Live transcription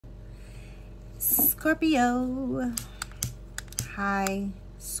Scorpio. Hi,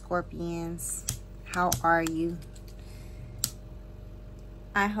 Scorpions. How are you?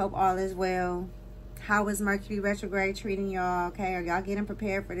 I hope all is well. How is Mercury retrograde treating y'all? Okay, are y'all getting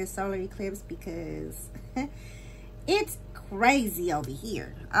prepared for this solar eclipse? Because it's crazy over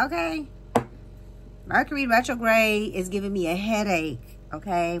here. Okay, Mercury retrograde is giving me a headache.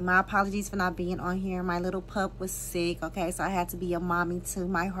 Okay, my apologies for not being on here. My little pup was sick. Okay, so I had to be a mommy to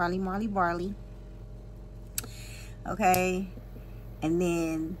my Harley Marley Barley. Okay, and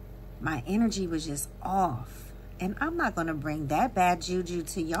then my energy was just off, and I'm not gonna bring that bad juju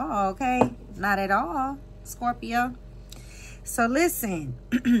to y'all. Okay, not at all, Scorpio. So listen,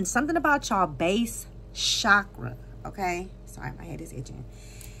 something about y'all base chakra. Okay, sorry, my head is itching.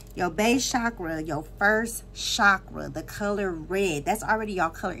 Your base chakra, your first chakra, the color red. That's already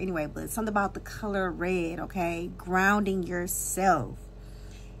y'all color anyway, but something about the color red, okay? Grounding yourself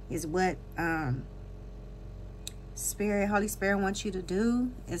is what Holy Spirit wants you to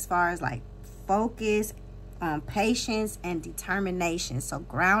do as far as like focus on patience and determination. So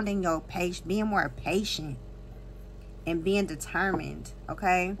grounding your patience, being more patient and being determined,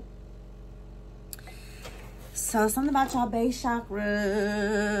 okay? So something about y'all base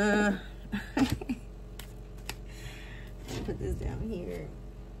chakra. Put this down here.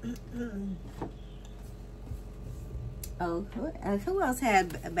 Oh, who else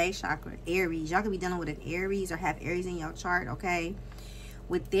had a base chakra? Aries. Y'all could be dealing with an Aries or have Aries in your chart, okay?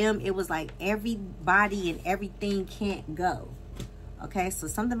 With them, it was like everybody and everything can't go. Okay, so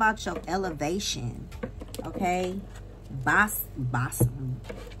something about your elevation, okay? Blossom.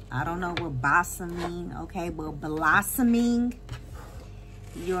 I don't know what blossom mean, okay? But blossoming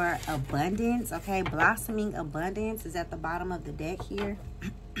your abundance, okay? Blossoming abundance is at the bottom of the deck here.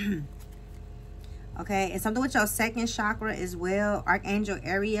 Okay, and something with your second chakra as well. Archangel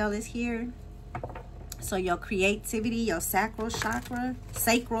Ariel is here. So your creativity, your sacral chakra.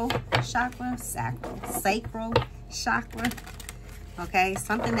 Okay,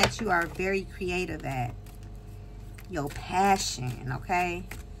 something that you are very creative at. Your passion, okay?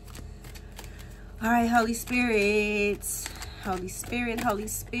 All right, Holy Spirit. Holy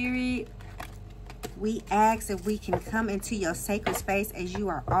Spirit. We ask if we can come into your sacred space as you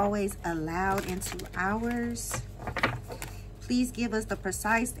are always allowed into ours. Please give us the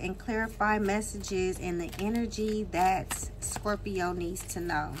precise and clarified messages and the energy that Scorpio needs to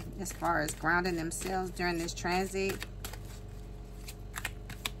know as far as grounding themselves during this transit.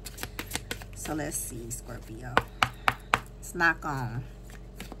 So let's see, Scorpio. Let's knock on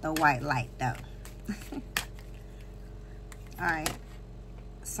the white light though. All right.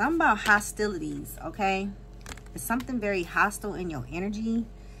 Something about hostilities, okay? It's something very hostile in your energy.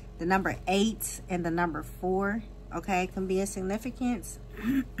 The number 8 and the number 4, okay, can be a significance.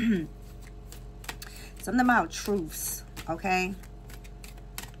 Something about truths, okay?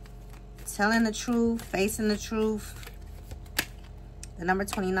 Telling the truth, facing the truth. The number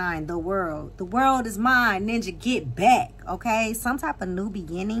 29, the world. The world is mine, ninja, get back, okay? Some type of new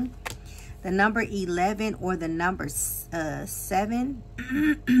beginning. The number 11 or the number 7.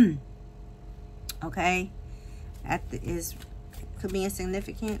 Okay. Could be in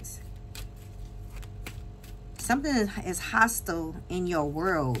significance. Something is hostile in your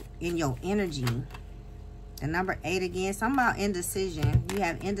world, in your energy. The number 8 again. Something about indecision. You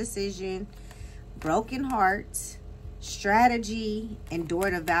have indecision, broken hearts, strategy, and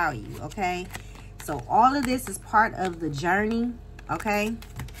door to value. Okay. So all of this is part of the journey. Okay.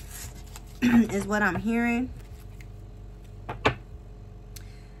 Is what I'm hearing.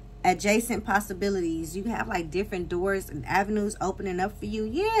 Adjacent possibilities. You have like different doors and avenues opening up for you.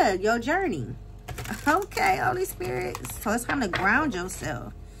 Yeah, your journey. Okay, Holy Spirit. So it's time to ground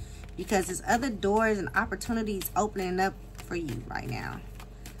yourself because there's other doors and opportunities opening up for you right now.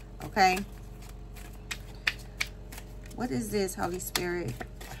 Okay. What is this, Holy Spirit?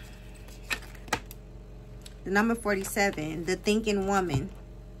 The number 47, the thinking woman.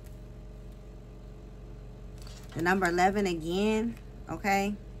 The number 11 again,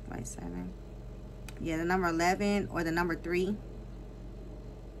 okay? 27. Yeah, the number 11 or the number 3.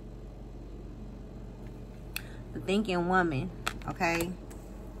 The thinking woman, okay?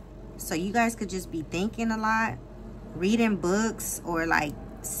 So you guys could just be thinking a lot, reading books, or like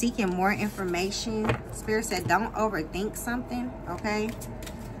seeking more information. Spirit said don't overthink something, okay?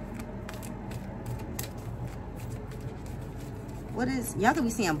 What is, y'all could be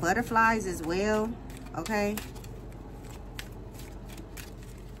seeing butterflies as well, okay?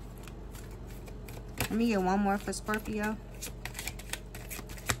 Let me get one more for Scorpio.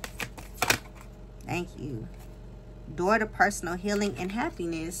 Thank you. door to personal healing and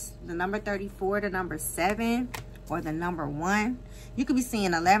happiness. The number 34, the number 7, or the number 1. You could be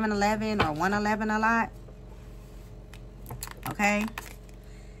seeing 1111 or 111 a lot. Okay.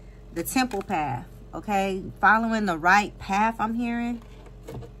 The temple path. Okay. Following the right path, I'm hearing.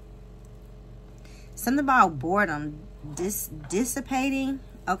 Something about boredom. Dissipating.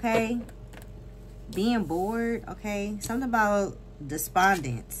 Okay. Being bored. Okay. Something about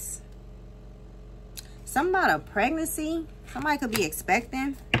despondence. Something about a pregnancy. Somebody could be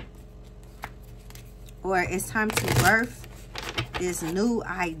expecting. Or it's time to birth this new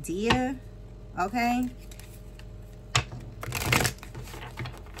idea. Okay.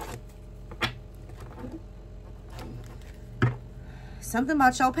 Something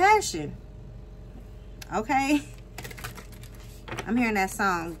about your passion. Okay. I'm hearing that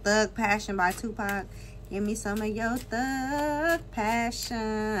song, Thug Passion by Tupac. Give me some of your thug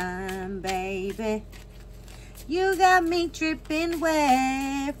passion, baby. You got me dripping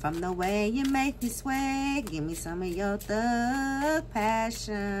wet from the way you make me sweat. Give me some of your thug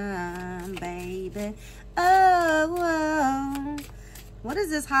passion, baby. Oh, oh. What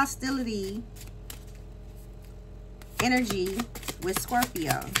is this hostility energy with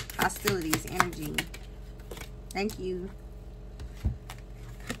Scorpio? Hostilities energy. Thank you.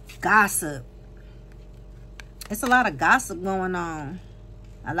 Gossip. It's a lot of gossip going on.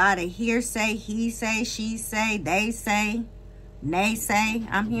 A lot of hearsay, he say, she say, they say, nay say,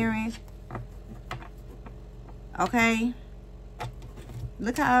 I'm hearing. Okay.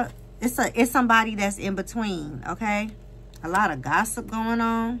 Look how it's somebody that's in between, okay? A lot of gossip going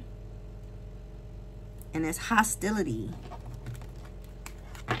on. And it's hostility.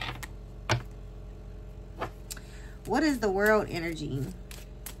 What is the world energy?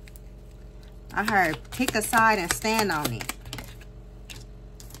 I heard pick a side and stand on it.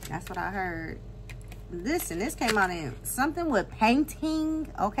 That's what I heard. Listen, this came out in something with painting,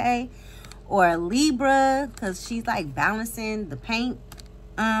 okay? Or a Libra, because she's like balancing the paint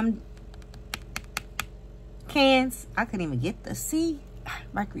cans. I couldn't even get the C.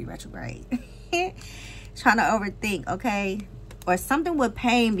 Mercury retrograde. Trying to overthink, okay? Or something with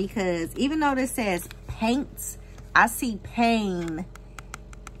pain, because even though this says paints, I see pain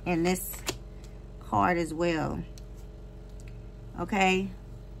in this card as well. Okay?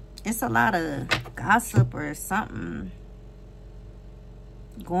 It's a lot of gossip or something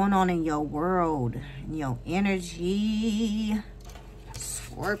going on in your world, in your energy.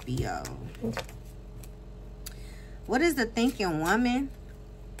 Scorpio. What is the thinking woman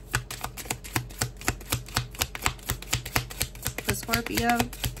for Scorpio?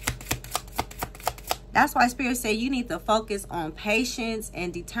 That's why Spirit said you need to focus on patience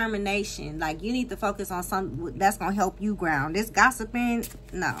and determination. Like, you need to focus on something that's going to help you ground. This gossiping,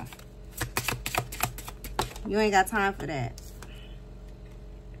 no. You ain't got time for that.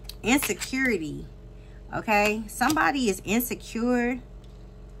 Insecurity, okay? Somebody is insecure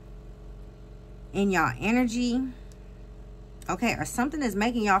in y'all energy, okay? Or something is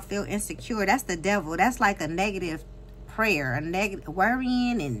making y'all feel insecure. That's the devil. That's like a negative prayer, a negative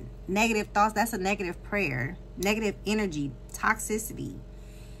worrying and negative thoughts. That's a negative prayer, negative energy, toxicity,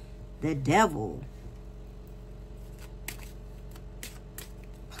 the devil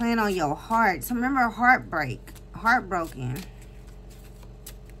playing on your heart. So remember, heartbroken,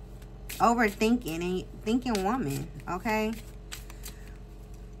 overthinking, and thinking woman. Okay,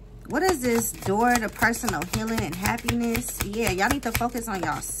 what is this door to personal healing and happiness? Yeah, y'all need to focus on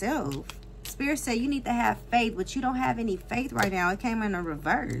yourself. Spirit said you need to have faith, but you don't have any faith right now. It came in a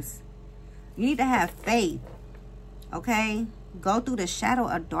reverse. You need to have faith. Okay? Go through the shadow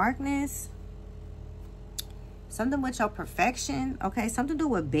of darkness. Something with your perfection. Okay? Something to do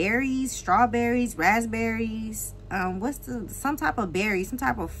with berries, strawberries, raspberries. Some type of berry, some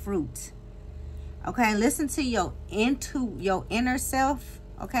type of fruit. Okay? Listen to your inner self.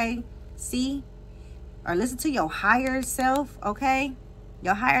 Okay? See? Or listen to your higher self. Okay?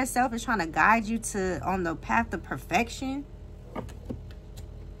 Your higher self is trying to guide you on the path to perfection.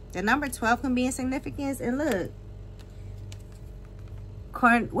 The number 12 can be in significance. And look,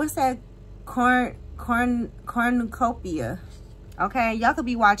 what's that? Cornucopia. Okay, y'all could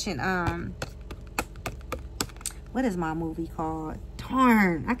be watching. What is my movie called?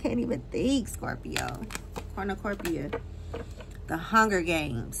 Darn, I can't even think. Scorpio, Cornucopia, The Hunger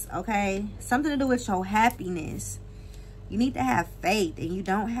Games. Okay, something to do with your happiness. You need to have faith, and you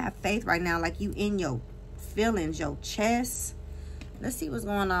don't have faith right now. Like, you in your feelings, your chest. Let's see what's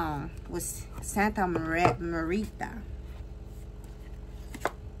going on with Santa Marita.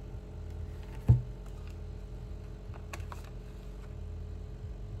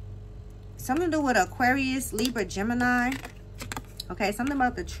 Something to do with Aquarius, Libra, Gemini. Okay, something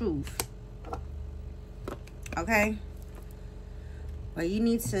about the truth. Okay. Or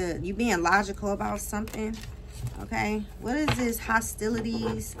you being logical about something. Okay. What is this?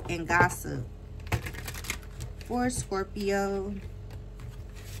 Hostilities and gossip for Scorpio.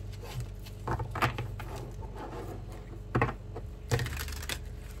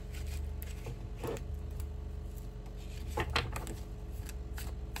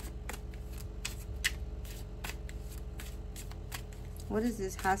 What is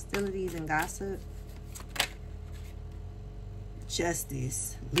this? Hostilities and gossip.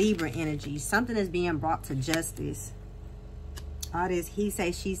 Justice. Libra energy. Something is being brought to justice. All this he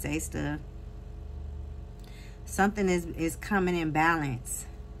say, she say stuff. Something is coming in balance.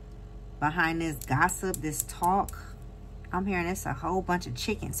 Behind this gossip, this talk, I'm hearing it's a whole bunch of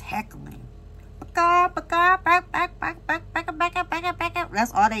chickens heckling. That's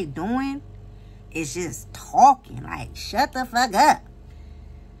all they doing. It's just talking. Like, shut the fuck up.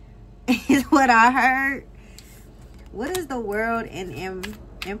 Is what I heard. What is the world in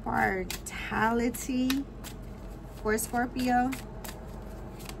impartiality for Scorpio?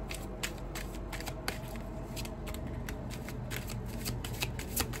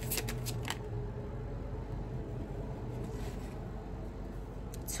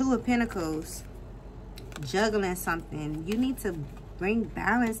 Two of Pentacles. Juggling something. You need to bring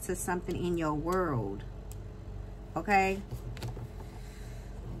balance to something in your world. Okay?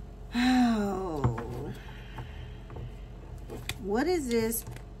 Oh. What is this?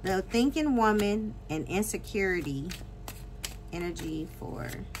 The thinking woman and insecurity energy for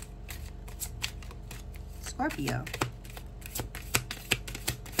Scorpio.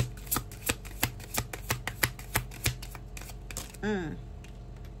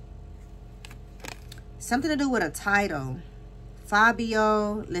 Something to do with a title.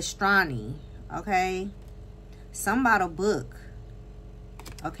 Fabio Lestrani. Okay? Something about a book.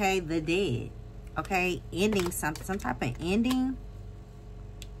 Okay? The Dead. Okay? Ending something. Some type of ending.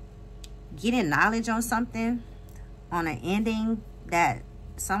 Getting knowledge on something. On an ending that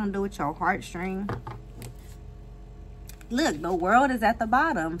something to do with your heartstring. Look, the world is at the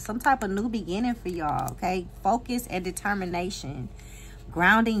bottom. Some type of new beginning for y'all. Okay? Focus and determination.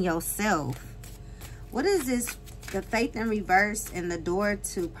 Grounding yourself. What is this? The Faith in reverse and the door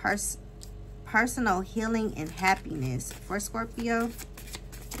to personal healing and happiness for Scorpio.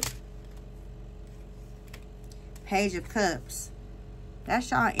 Page of Cups. That's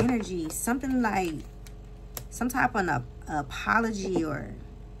y'all energy. Something like some type of an apology or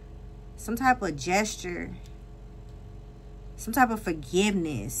some type of gesture. Some type of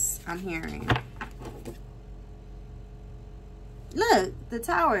forgiveness I'm hearing. Look, the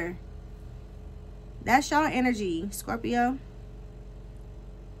Tower. That's y'all energy, Scorpio.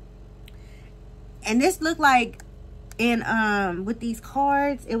 And this looked like in with these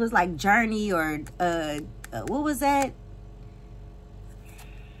cards, it was like journey or what was that?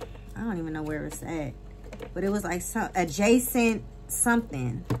 I don't even know where it's at. But it was like some adjacent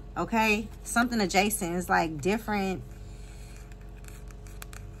something. Okay? Something adjacent. It's like different.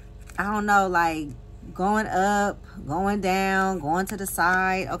 I don't know, like going up, going down, going to the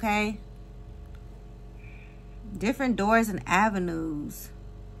side, okay? Different doors and avenues.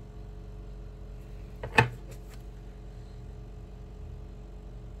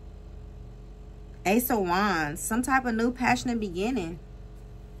 Ace of Wands. Some type of new passionate beginning.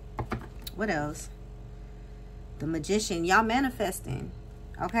 What else? The Magician. Y'all manifesting.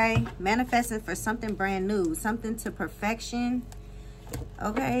 Okay? Manifesting for something brand new. Something to perfection.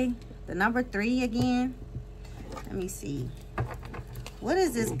 Okay? The number 3 again. Let me see. What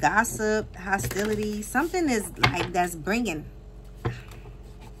is this? Gossip, hostility. Something is like that's bringing.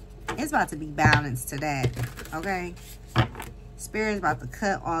 It's about to be balanced to that. Okay? Spirit's about to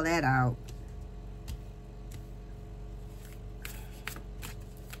cut all that out.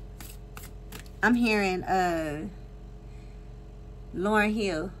 I'm hearing Lauryn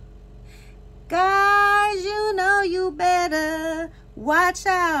Hill. Guys, you know you better watch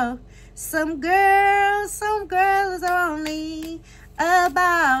out. Some girls are only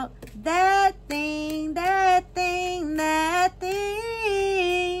about that thing, that thing, that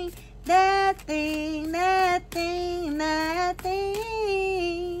thing, that thing, that thing, that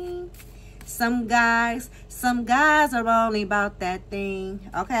thing. Some guys are only about that thing,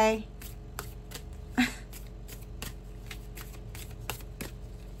 okay?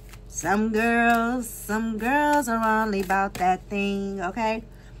 Some girls are only about that thing, okay?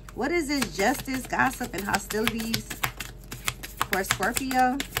 What is this? Justice, gossip, and hostilities for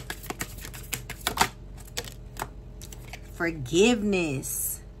Scorpio?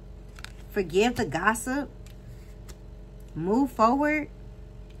 Forgiveness. Forgive the gossip. Move forward.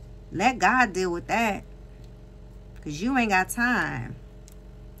 Let God deal with that. Because you ain't got time.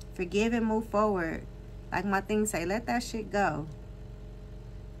 Forgive and move forward. Like my thing say, let that shit go.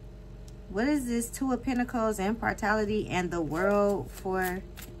 What is this? Two of Pentacles, impartiality, and the World for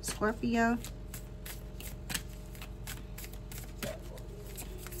Scorpio.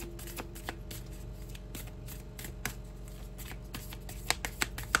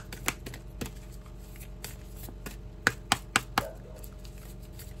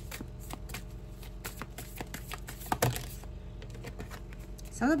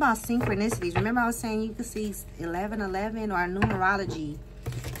 Something about synchronicities. Remember I was saying you could see 1111 or numerology.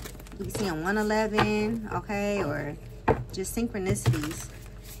 You could be seeing 111, okay, or just synchronicities.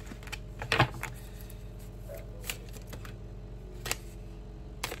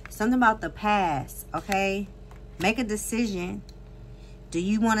 Something about the past, okay? Make a decision. Do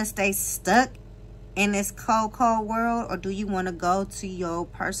you want to stay stuck in this cold, cold world, or do you want to go to your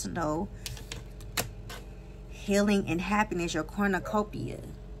personal healing and happiness, your cornucopia,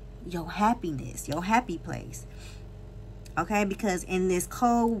 your happiness, your happy place? Okay, because in this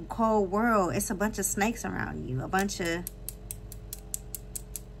cold, cold world, it's a bunch of snakes around you, a bunch of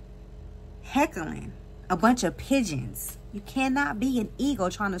heckling, a bunch of pigeons. You cannot be an eagle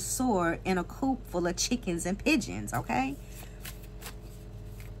trying to soar in a coop full of chickens and pigeons, okay?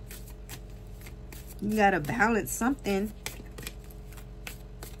 You got to balance something.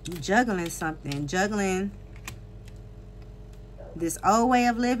 Juggling something. Juggling this old way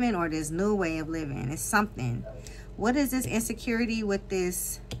of living or this new way of living. It's something. What is this insecurity with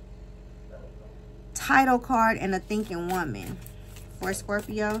this title card and a thinking woman for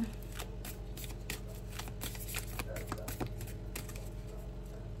Scorpio?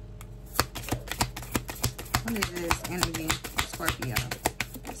 What is this energy, Scorpio?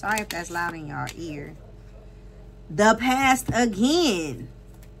 Sorry if that's loud in your ear. The past again.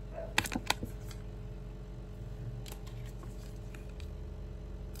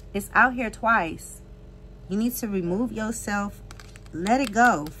 It's out here twice. You need to remove yourself. Let it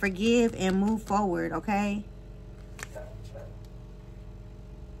go. Forgive and move forward, okay?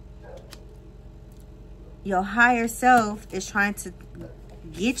 Your higher self is trying to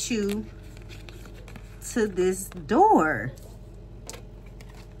get you to this door.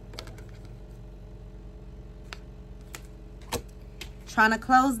 Trying to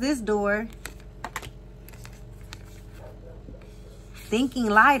close this door. Thinking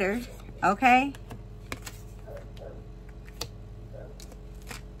lighter, okay?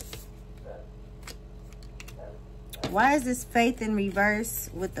 Why is this faith in reverse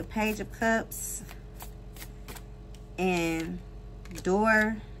with the Page of Cups and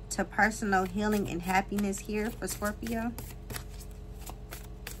door to personal healing and happiness here for Scorpio?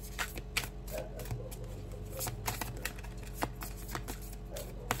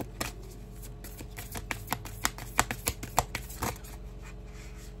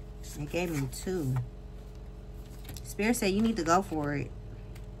 It gave me 2. Spirit said you need to go for it.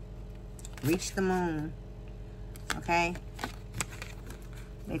 Reach the moon. Okay?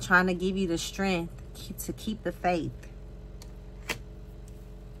 They're trying to give you the strength to keep the faith.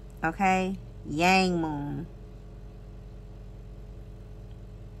 Okay? Yang moon.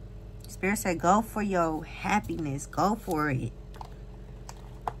 Spirit said go for your happiness. Go for it.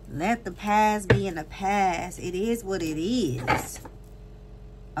 Let the past be in the past. It is what it is.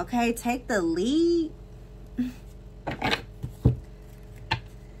 Okay? Take the lead.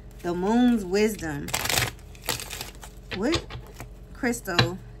 The moon's wisdom. What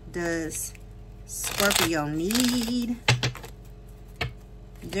crystal does Scorpio need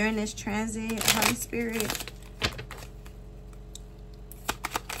during this transit, Holy Spirit?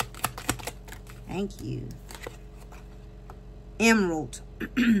 Thank you. Emerald.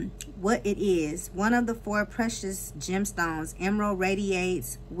 What it is. One of the 4 precious gemstones. Emerald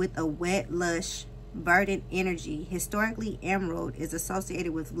radiates with a wet, lush, verdant energy. Historically, emerald is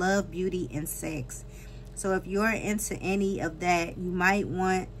associated with love, beauty, and sex. So if you're into any of that, you might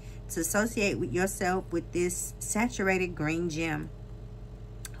want to associate with yourself with this saturated green gem.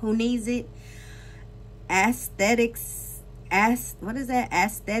 Who needs it? Aesthetics. What is that?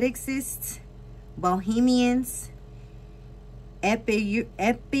 Aesthetics. Bohemians.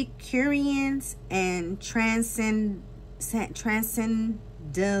 Epicureans. And transcendental.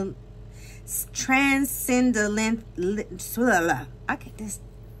 Okay, this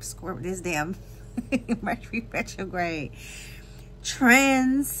damn Mercury retrograde.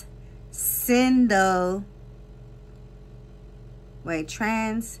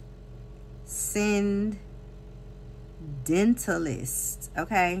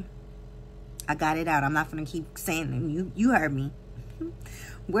 Okay, I got it out. I'm not going to keep saying, you heard me.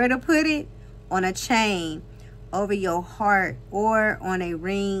 Where to put it? On a chain, over your heart, or on a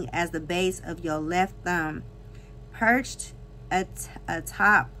ring as the base of your left thumb, perched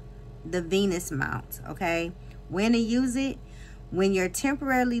atop the Venus mount. Okay, when to use it? When you're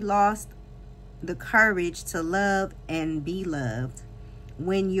temporarily lost the courage to love and be loved,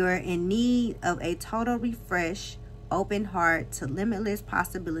 when you're in need of a total refresh, open heart to limitless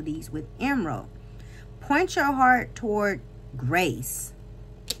possibilities with emerald. Point your heart toward grace.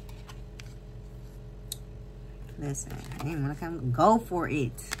 Listen, I ain't wanna come, go for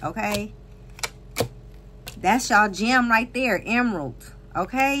it, okay? That's y'all gem right there, emerald,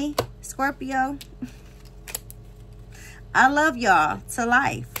 okay? Scorpio. I love y'all to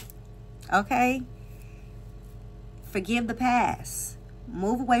life, okay? Forgive the past.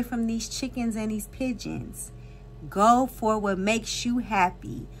 Move away from these chickens and these pigeons. Go for what makes you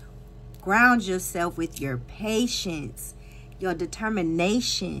happy. Ground yourself with your patience, your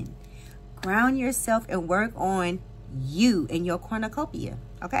determination. Ground yourself and work on you and your cornucopia,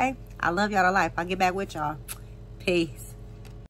 okay? I love y'all to life. I'll get back with y'all. Peace.